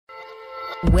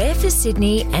We're for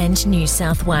Sydney and New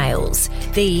South Wales.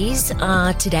 These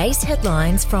are today's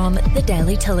headlines from the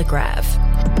Daily Telegraph.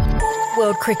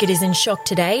 World cricket is in shock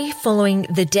today following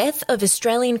the death of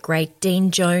Australian great Dean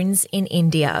Jones in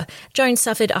India. Jones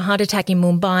suffered a heart attack in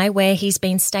Mumbai, where he's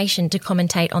been stationed to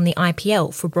commentate on the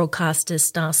IPL for broadcaster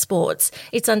Star Sports.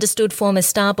 It's understood former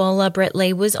star bowler Brett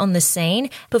Lee was on the scene,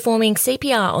 performing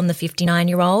CPR on the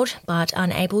 59-year-old, but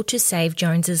unable to save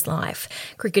Jones's life.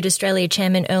 Cricket Australia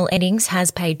chairman Earl Eddings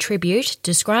has paid tribute,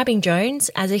 describing Jones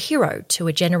as a hero to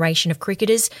a generation of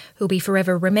cricketers who'll be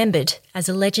forever remembered as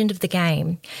a legend of the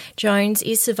game. Jones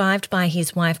is survived by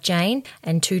his wife Jane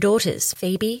and two daughters,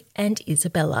 Phoebe and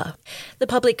Isabella. The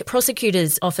Public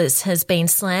Prosecutor's Office has been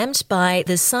slammed by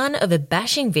the son of a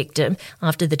bashing victim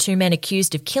after the two men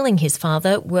accused of killing his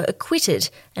father were acquitted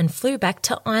and flew back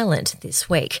to Ireland this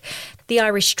week. The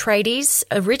Irish tradies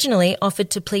originally offered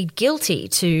to plead guilty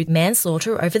to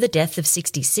manslaughter over the death of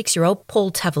 66-year-old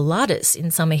Paul Tavouladis in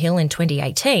Summerhill in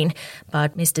 2018,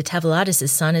 but Mr Tavouladis'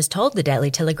 son has told the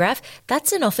Daily Telegraph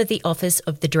that's an offer the Office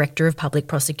of the Director of Public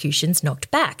Prosecutions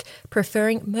knocked back,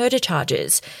 preferring murder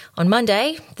charges. On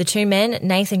Monday, the two men,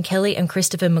 Nathan Kelly and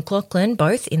Christopher McLaughlin,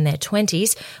 both in their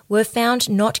 20s, were found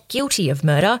not guilty of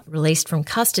murder, released from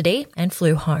custody and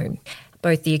flew home.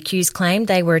 Both the accused claimed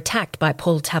they were attacked by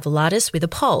Paul Tavouladis with a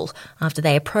pole after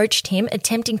they approached him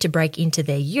attempting to break into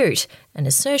their ute, an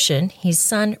assertion his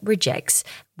son rejects.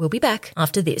 We'll be back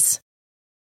after this.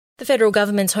 The federal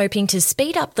government's hoping to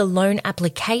speed up the loan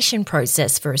application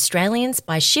process for Australians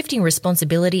by shifting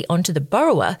responsibility onto the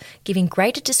borrower, giving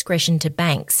greater discretion to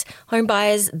banks.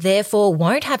 Homebuyers therefore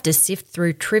won't have to sift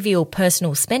through trivial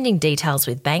personal spending details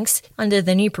with banks under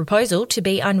the new proposal to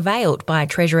be unveiled by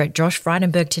Treasurer Josh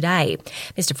Frydenberg today.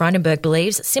 Mr Frydenberg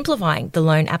believes simplifying the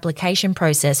loan application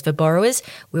process for borrowers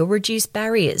will reduce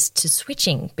barriers to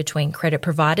switching between credit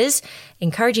providers,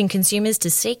 encouraging consumers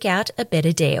to seek out a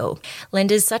better deal.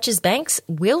 Lenders such as banks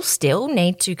will still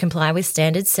need to comply with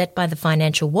standards set by the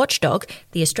financial watchdog,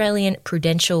 the Australian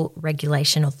Prudential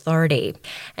Regulation Authority.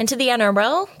 And to the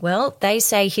NRL, well, they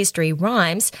say history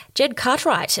rhymes. Jed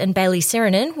Cartwright and Bailey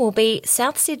Sirenen will be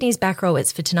South Sydney's back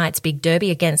rowers for tonight's big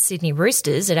derby against Sydney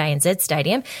Roosters at ANZ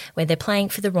Stadium, where they're playing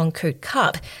for the Roncoot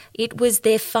Cup. It was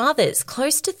their fathers,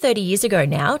 close to 30 years ago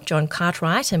now, John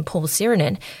Cartwright and Paul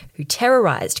Sirenen, who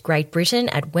terrorised Great Britain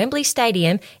at Wembley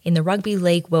Stadium in the Rugby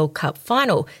League World Cup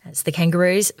final, as the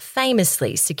Kangaroos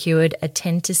famously secured a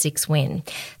 10-6 win.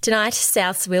 Tonight,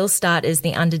 Souths will start as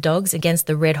the underdogs against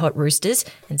the Red Hot Roosters,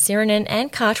 and Sirenen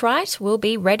and Cartwright will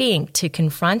be readying to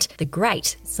confront the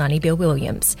great Sonny Bill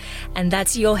Williams. And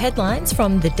that's your headlines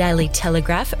from the Daily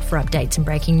Telegraph. For updates and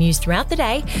breaking news throughout the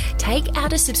day, take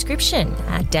out a subscription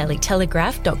at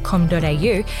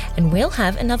dailytelegraph.com.au, and we'll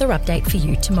have another update for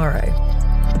you tomorrow.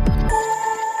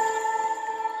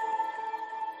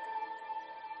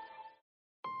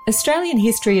 Australian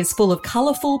history is full of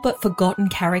colourful but forgotten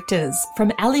characters,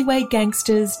 from alleyway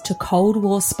gangsters to Cold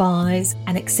War spies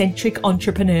and eccentric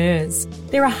entrepreneurs.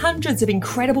 There are hundreds of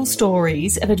incredible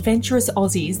stories of adventurous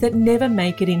Aussies that never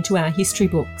make it into our history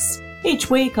books.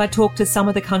 Each week I talk to some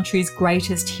of the country's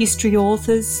greatest history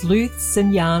authors, sleuths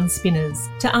and yarn spinners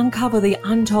to uncover the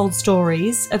untold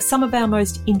stories of some of our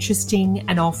most interesting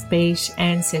and offbeat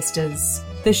ancestors.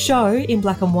 The show, In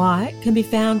Black and White, can be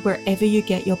found wherever you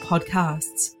get your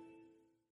podcasts.